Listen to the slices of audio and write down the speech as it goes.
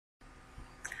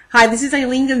Hi, this is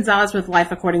Eileen Gonzalez with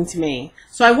Life According to Me.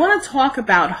 So I want to talk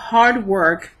about hard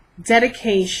work,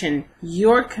 dedication,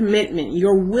 your commitment,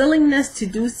 your willingness to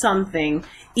do something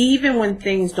even when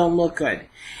things don't look good.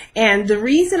 And the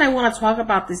reason I want to talk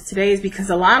about this today is because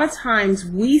a lot of times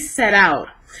we set out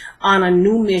on a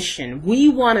new mission. We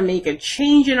want to make a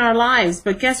change in our lives,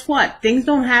 but guess what? Things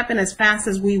don't happen as fast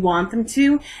as we want them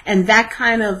to, and that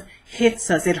kind of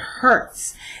hits us. It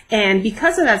hurts. And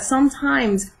because of that,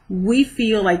 sometimes we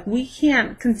feel like we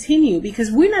can't continue because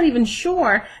we're not even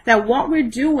sure that what we're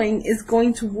doing is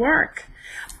going to work.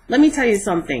 Let me tell you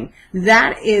something.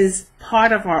 That is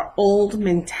part of our old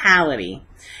mentality.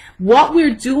 What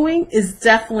we're doing is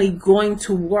definitely going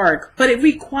to work, but it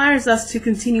requires us to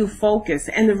continue focus.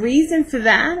 And the reason for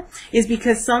that is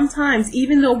because sometimes,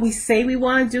 even though we say we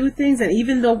want to do things, and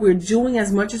even though we're doing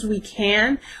as much as we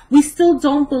can, we still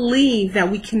don't believe that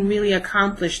we can really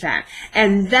accomplish that.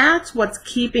 And that's what's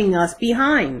keeping us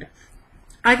behind.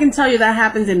 I can tell you that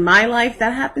happens in my life.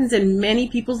 That happens in many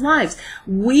people's lives.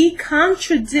 We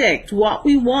contradict what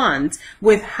we want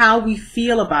with how we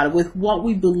feel about it, with what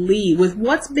we believe, with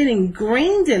what's been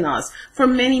ingrained in us for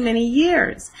many, many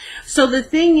years. So the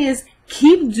thing is,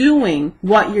 keep doing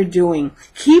what you're doing.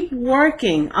 Keep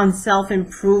working on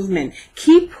self-improvement.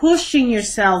 Keep pushing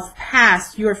yourself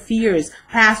past your fears,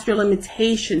 past your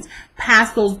limitations,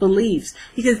 past those beliefs,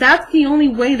 because that's the only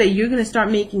way that you're going to start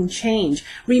making change.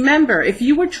 Remember, if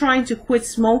you were trying to quit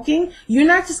smoking, you're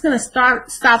not just going to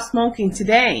stop smoking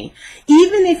today.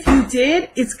 Even if you did,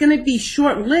 it's going to be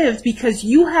short-lived because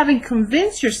you haven't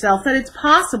convinced yourself that it's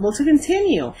possible to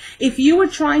continue. If you were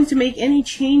trying to make any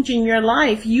change in your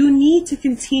life, you need to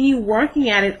continue working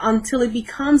at it until it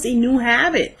becomes a new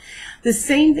habit. The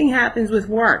same thing happens with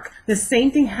work. The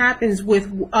same thing happens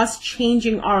with us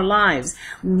changing our lives.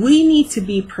 We need to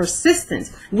be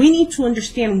persistent. We need to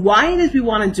understand why it is we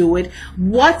want to do it,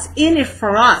 what's in it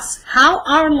for us, how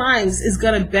our lives is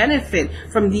going to benefit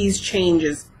from these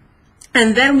changes.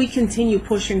 And then we continue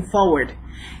pushing forward.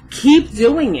 Keep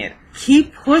doing it.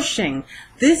 Keep pushing.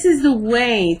 This is the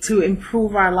way to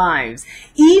improve our lives.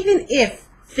 Even if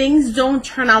things don't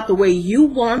turn out the way you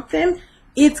want them,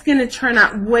 it's going to turn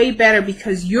out way better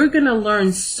because you're going to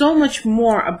learn so much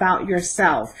more about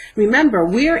yourself. Remember,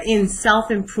 we're in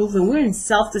self-improvement. We're in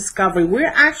self-discovery.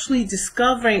 We're actually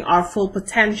discovering our full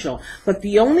potential. But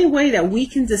the only way that we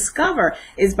can discover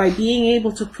is by being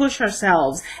able to push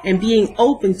ourselves and being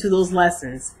open to those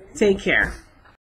lessons. Take care.